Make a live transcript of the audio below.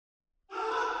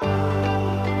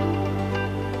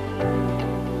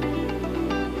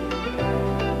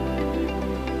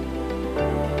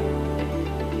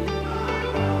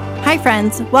Hi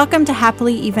friends, welcome to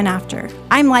Happily Even After.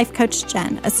 I'm Life Coach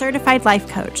Jen, a certified life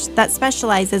coach that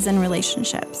specializes in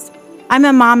relationships. I'm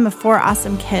a mom of 4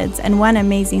 awesome kids and 1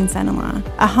 amazing son-in-law,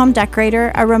 a home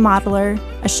decorator, a remodeler,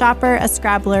 a shopper, a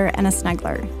scrabbler, and a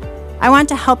snuggler. I want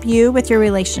to help you with your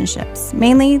relationships,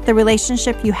 mainly the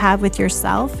relationship you have with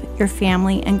yourself, your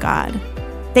family, and God.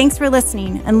 Thanks for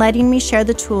listening and letting me share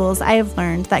the tools I have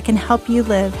learned that can help you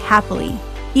live happily,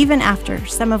 even after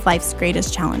some of life's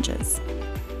greatest challenges.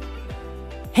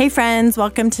 Hey friends,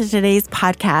 welcome to today's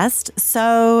podcast.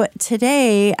 So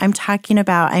today I'm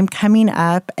coming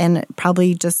up, and it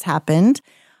probably just happened,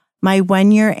 my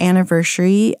 1-year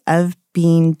anniversary of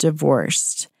being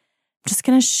divorced. I'm just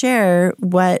going to share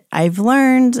what I've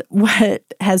learned,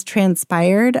 what has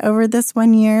transpired over this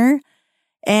 1 year,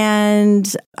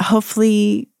 and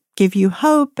hopefully give you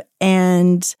hope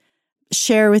and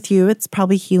share with you. It's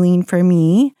probably healing for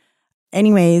me.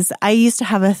 Anyways, I used to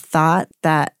have a thought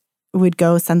that would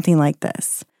go something like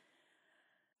this.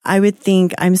 I would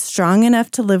think, I'm strong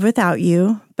enough to live without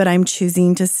you, but I'm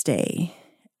choosing to stay.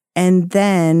 And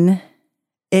then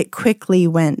it quickly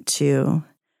went to,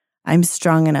 I'm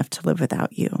strong enough to live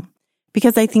without you.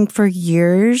 Because I think for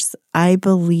years, I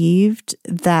believed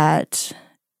that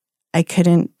I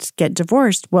couldn't get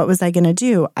divorced. What was I going to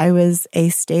do? I was a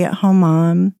stay-at-home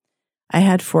mom. I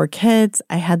had 4 kids.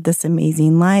 I had this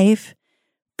amazing life.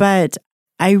 But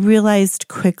I realized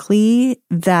quickly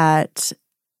that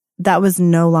that was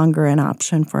no longer an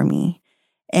option for me.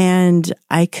 And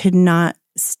I could not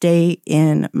stay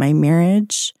in my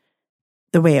marriage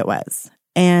the way it was.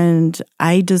 And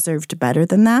I deserved better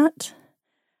than that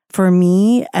for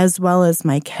me as well as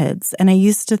my kids. And I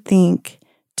used to think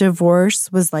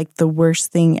divorce was like the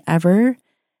worst thing ever.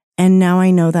 And now I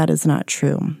know that is not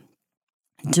true.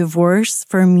 Divorce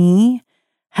for me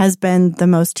has been the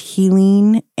most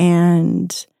healing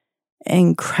and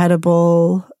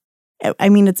incredible. I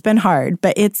mean, it's been hard,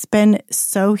 but it's been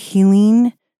so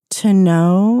healing to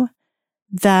know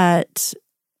that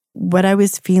what I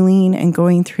was feeling and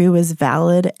going through was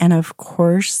valid. And of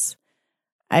course,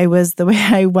 I was the way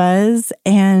I was,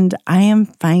 and I am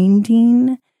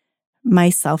finding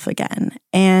myself again.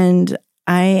 And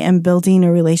I am building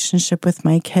a relationship with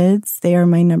my kids. They are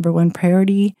my number 1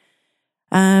 priority.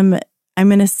 I'm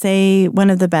going to say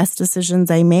one of the best decisions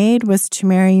I made was to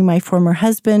marry my former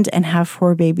husband and have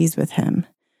 4 babies with him.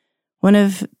 One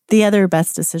of the other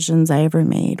best decisions I ever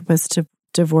made was to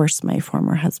divorce my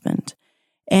former husband.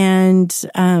 And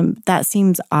that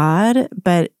seems odd,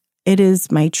 but it is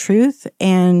my truth.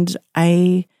 And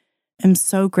I am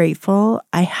so grateful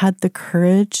I had the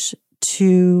courage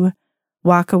to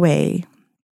walk away.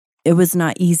 It was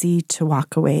not easy to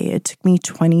walk away. It took me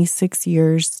 26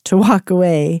 years to walk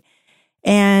away.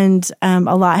 And a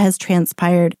lot has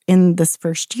transpired in this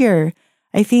first year.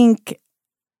 I think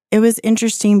it was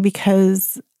interesting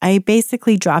because I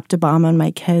basically dropped a bomb on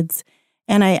my kids.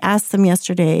 And I asked them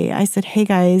yesterday, I said, hey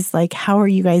guys, how are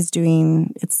you guys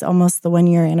doing? It's almost the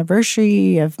 1-year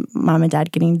anniversary of mom and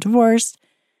dad getting divorced.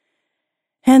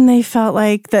 And they felt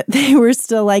like that they were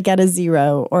still at a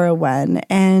 0 or a 1.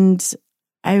 And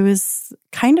I was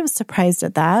kind of surprised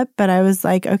at that, but I was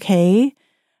like, okay.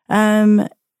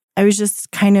 I was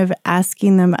just kind of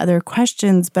asking them other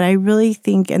questions, but I really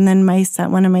think, and then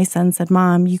one of my sons said,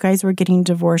 Mom, you guys were getting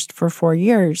divorced for 4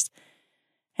 years.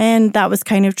 And that was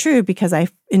kind of true because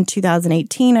in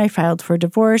 2018, I filed for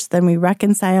divorce. Then we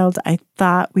reconciled. I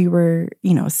thought we were,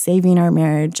 saving our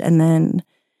marriage. And then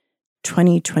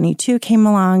 2022 came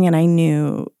along and I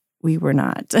knew we were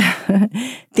not.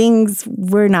 Things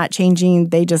were not changing.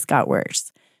 They just got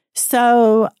worse.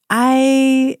 So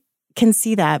I can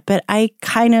see that, but I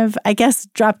guess,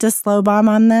 dropped a slow bomb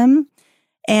on them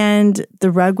and the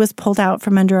rug was pulled out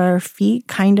from under our feet,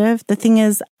 kind of. The thing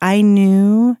is, I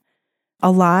knew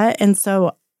a lot. And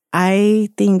so I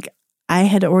think I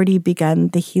had already begun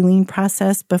the healing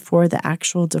process before the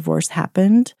actual divorce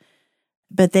happened,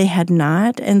 but they had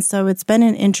not. And so it's been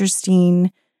an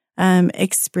interesting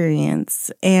experience.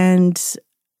 And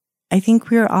I think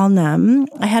we were all numb.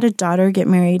 I had a daughter get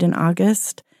married in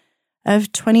August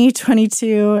of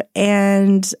 2022,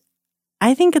 and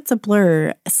I think it's a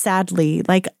blur, sadly.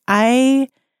 I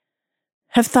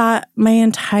have thought my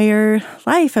entire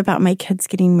life about my kids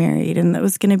getting married, and it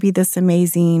was going to be this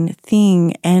amazing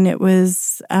thing, and it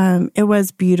was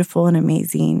beautiful and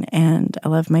amazing, and I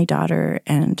love my daughter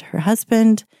and her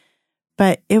husband,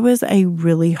 but it was a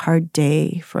really hard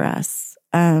day for us.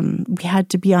 We had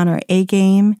to be on our A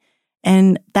game,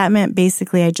 and that meant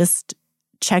basically I just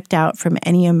checked out from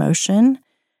any emotion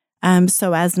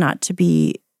so as not to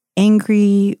be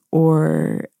angry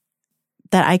or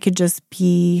that I could just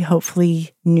be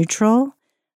hopefully neutral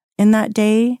in that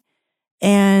day.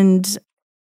 And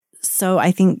so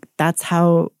I think that's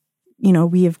how,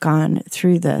 we have gone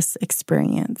through this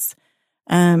experience.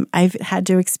 I've had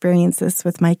to experience this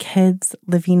with my kids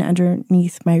living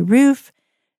underneath my roof.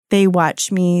 They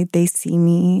watch me, they see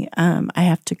me. I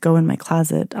have to go in my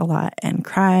closet a lot and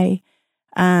cry.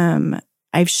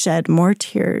 I've shed more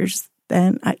tears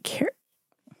than I care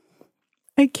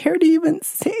to even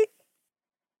say.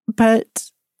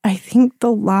 But I think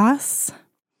the loss,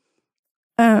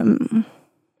 even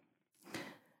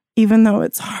though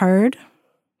it's hard,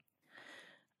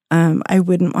 I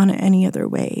wouldn't want it any other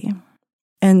way.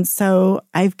 And so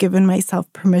I've given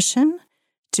myself permission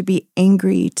to be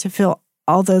angry, to feel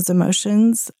all those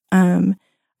emotions. I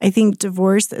think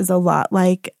divorce is a lot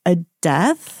like a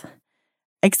death,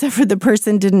 except for the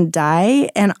person didn't die.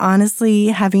 And honestly,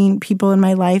 having people in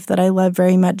my life that I love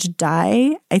very much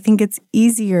die, I think it's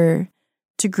easier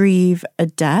to grieve a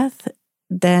death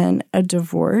than a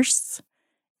divorce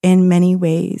in many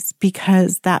ways,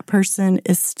 because that person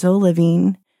is still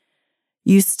living.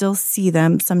 You still see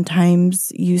them.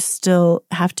 Sometimes you still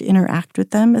have to interact with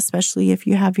them, especially if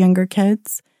you have younger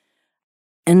kids.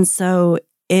 And so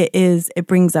it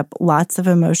brings up lots of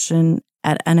emotion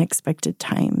at unexpected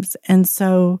times. And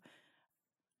so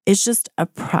it's just a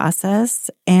process.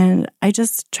 And I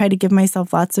just try to give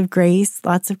myself lots of grace,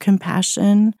 lots of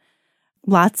compassion,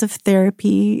 lots of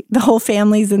therapy. The whole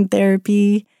family's in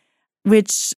therapy,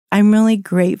 which I'm really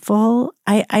grateful.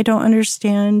 I don't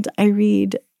understand. I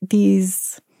read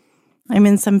I'm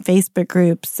in some Facebook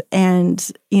groups,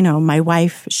 and, my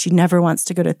wife, she never wants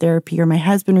to go to therapy, or my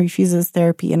husband refuses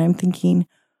therapy. And I'm thinking,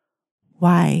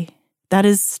 why? That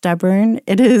is stubborn.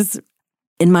 It is,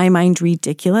 in my mind,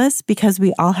 ridiculous, because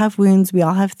we all have wounds. We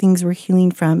all have things we're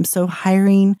healing from. So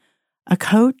hiring a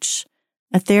coach,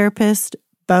 a therapist,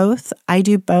 both, I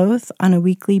do both on a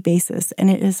weekly basis. And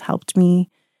it has helped me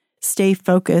stay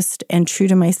focused and true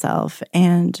to myself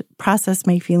and process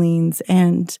my feelings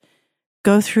and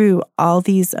go through all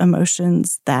these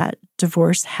emotions that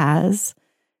divorce has,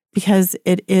 because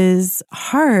it is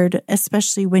hard,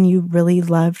 especially when you really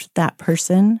loved that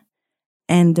person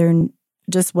and they're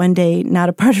just one day not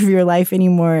a part of your life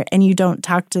anymore, and you don't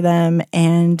talk to them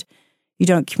and you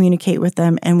don't communicate with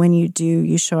them. And when you do,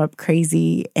 you show up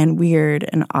crazy and weird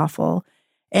and awful.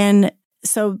 And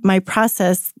so my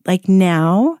process, like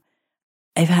now,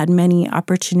 I've had many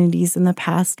opportunities in the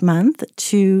past month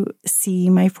to see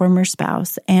my former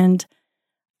spouse, and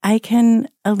I can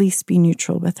at least be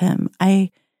neutral with him. I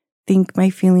think my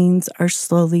feelings are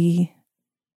slowly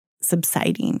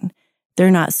subsiding.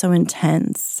 They're not so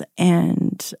intense,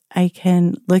 and I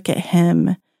can look at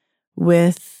him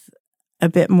with a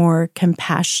bit more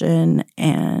compassion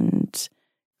and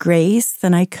grace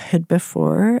than I could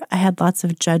before. I had lots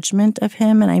of judgment of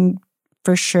him, and I'm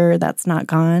for sure that's not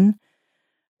gone.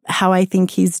 How I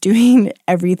think he's doing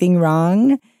everything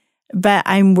wrong. But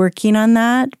I'm working on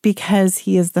that because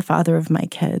he is the father of my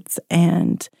kids.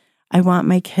 And I want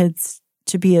my kids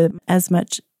to be as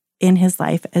much in his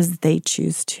life as they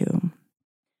choose to.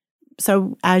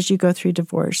 So as you go through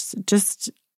divorce,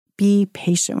 just be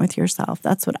patient with yourself.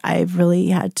 That's what I've really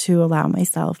had to allow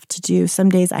myself to do. Some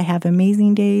days I have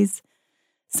amazing days.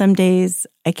 Some days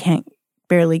I can't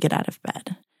barely get out of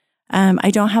bed.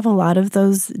 I don't have a lot of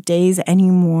those days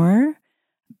anymore,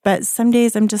 but some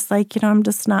days I'm just like, I'm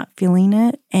just not feeling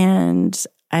it. And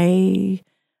I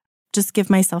just give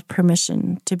myself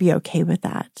permission to be okay with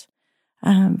that.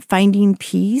 Finding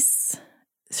peace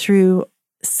through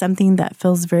something that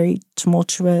feels very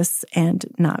tumultuous and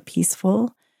not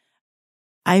peaceful.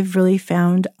 I've really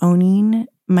found owning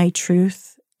my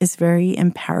truth is very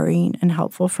empowering and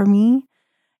helpful for me.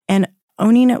 And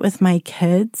owning it with my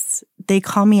kids, they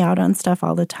call me out on stuff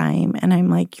all the time. And I'm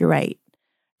like, you're right.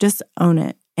 Just own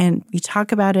it. And we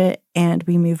talk about it and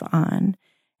we move on.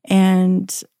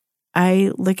 And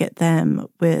I look at them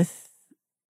with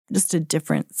just a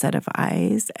different set of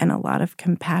eyes and a lot of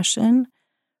compassion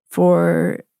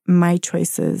for my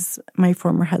choices, my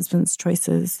former husband's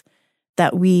choices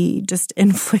that we just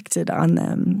inflicted on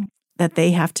them that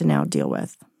they have to now deal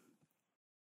with.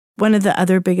 One of the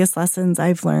other biggest lessons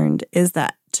I've learned is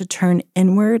that to turn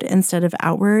inward instead of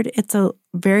outward. It's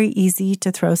very easy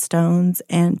to throw stones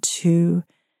and to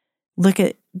look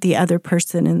at the other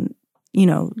person and,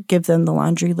 give them the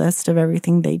laundry list of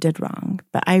everything they did wrong.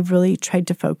 But I've really tried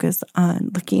to focus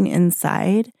on looking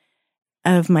inside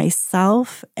of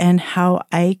myself and how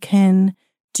I can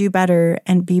do better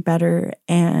and be better,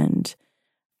 and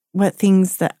what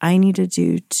things that I need to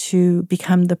do to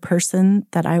become the person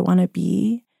that I want to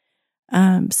be.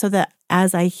 so that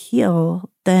as I heal,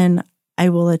 then I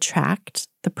will attract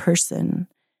the person,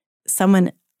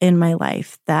 someone in my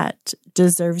life that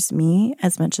deserves me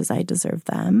as much as I deserve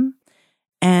them,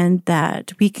 and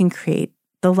that we can create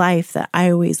the life that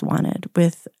I always wanted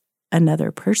with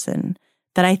another person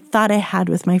that I thought I had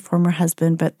with my former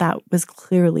husband, but that was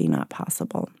clearly not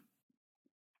possible.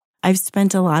 I've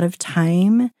spent a lot of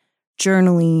time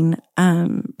journaling,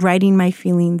 writing my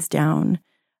feelings down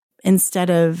instead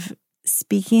of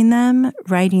speaking them,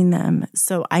 writing them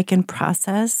so I can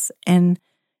process and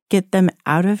get them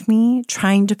out of me,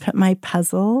 trying to put my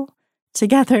puzzle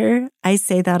together. I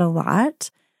say that a lot,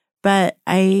 but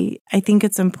I think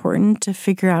it's important to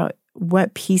figure out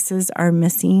what pieces are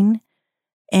missing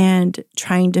and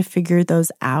trying to figure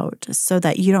those out so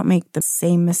that you don't make the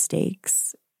same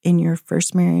mistakes in your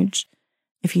first marriage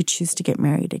if you choose to get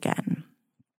married again.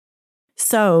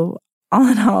 So all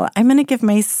in all, I'm going to give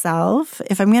myself,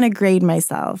 if I'm going to grade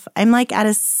myself, I'm like at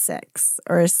a 6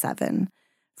 or a 7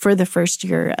 for the first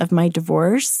year of my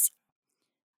divorce.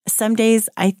 Some days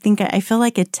I feel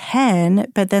like a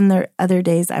 10, but then there are other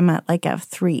days I'm at like a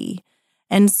 3.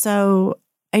 And so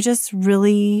I just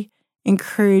really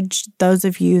encourage those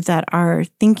of you that are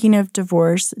thinking of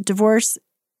divorce. Divorce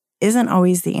isn't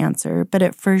always the answer, but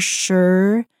it for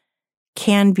sure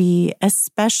can be,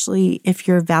 especially if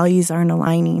your values aren't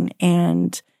aligning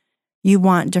and you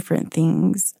want different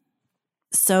things.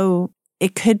 So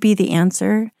it could be the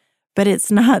answer, but you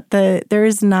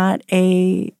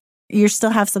still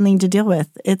have something to deal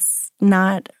with. It's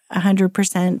not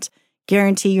 100%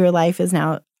 guarantee your life is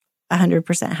now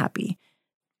 100% happy.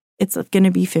 It's going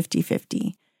to be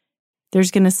 50-50. There's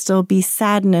going to still be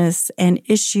sadness and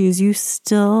issues.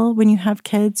 When you have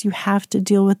kids, you have to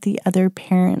deal with the other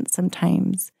parent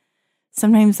sometimes.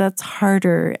 Sometimes that's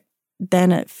harder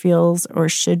than it feels or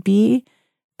should be,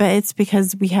 but it's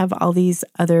because we have all these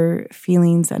other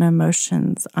feelings and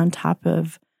emotions on top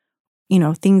of,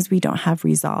 things we don't have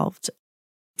resolved.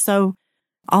 So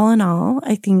all in all,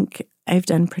 I think I've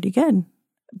done pretty good,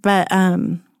 but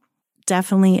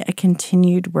definitely a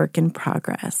continued work in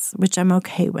progress, which I'm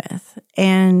okay with.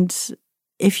 And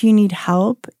if you need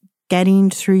help getting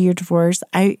through your divorce,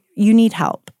 you need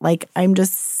help. Like I'm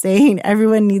just saying,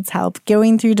 everyone needs help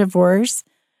going through divorce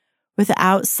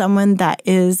without someone that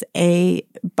is a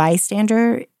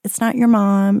bystander. It's not your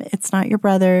mom. It's not your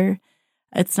brother.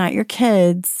 It's not your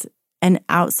kids. An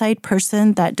outside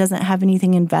person that doesn't have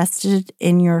anything invested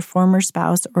in your former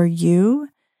spouse or you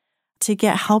to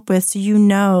get help with. So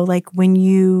like when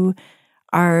you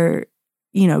are,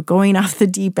 going off the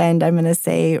deep end, I'm going to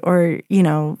say, or,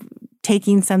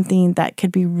 taking something that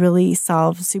could be really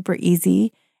solved super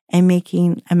easy and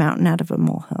making a mountain out of a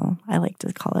molehill, I like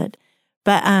to call it.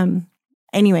 But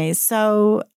anyways,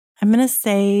 so I'm going to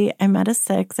say I'm at a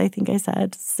 6, I think I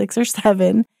said 6 or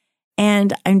 7.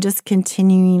 And I'm just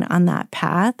continuing on that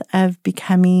path of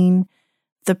becoming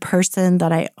the person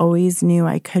that I always knew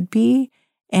I could be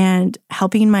and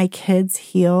helping my kids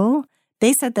heal.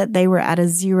 They said that they were at a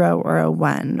 0 or a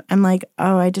 1. I'm like,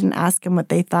 oh, I didn't ask them what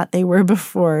they thought they were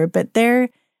before, but I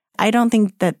don't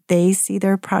think that they see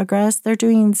their progress. They're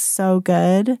doing so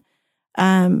good.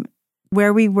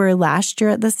 Where we were last year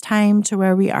at this time to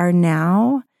where we are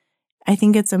now, I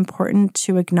think it's important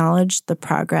to acknowledge the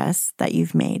progress that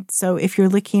you've made. So if you're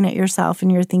looking at yourself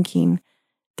and you're thinking,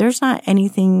 there's not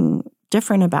anything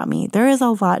different about me, there is a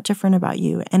lot different about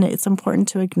you. And it's important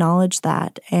to acknowledge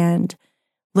that and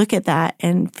look at that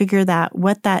and figure that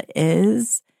what that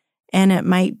is. And it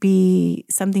might be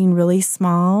something really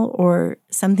small or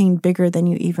something bigger than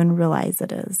you even realize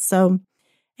it is. So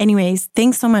anyways,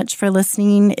 thanks so much for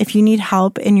listening. If you need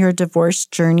help in your divorce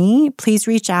journey, please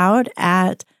reach out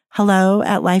at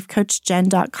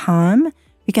hello@lifecoachjen.com.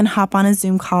 We can hop on a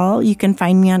Zoom call. You can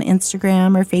find me on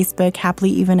Instagram or Facebook, Happily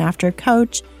Even After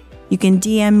Coach. You can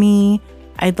DM me.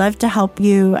 I'd love to help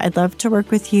you. I'd love to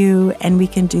work with you, and we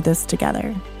can do this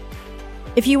together.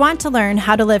 If you want to learn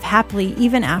how to live happily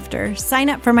even after, sign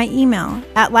up for my email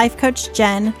at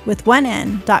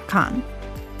lifecoachjen.com.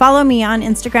 Follow me on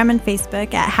Instagram and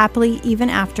Facebook at Happily Even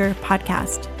After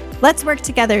Podcast. Let's work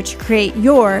together to create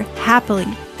your Happily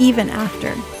Even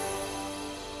After.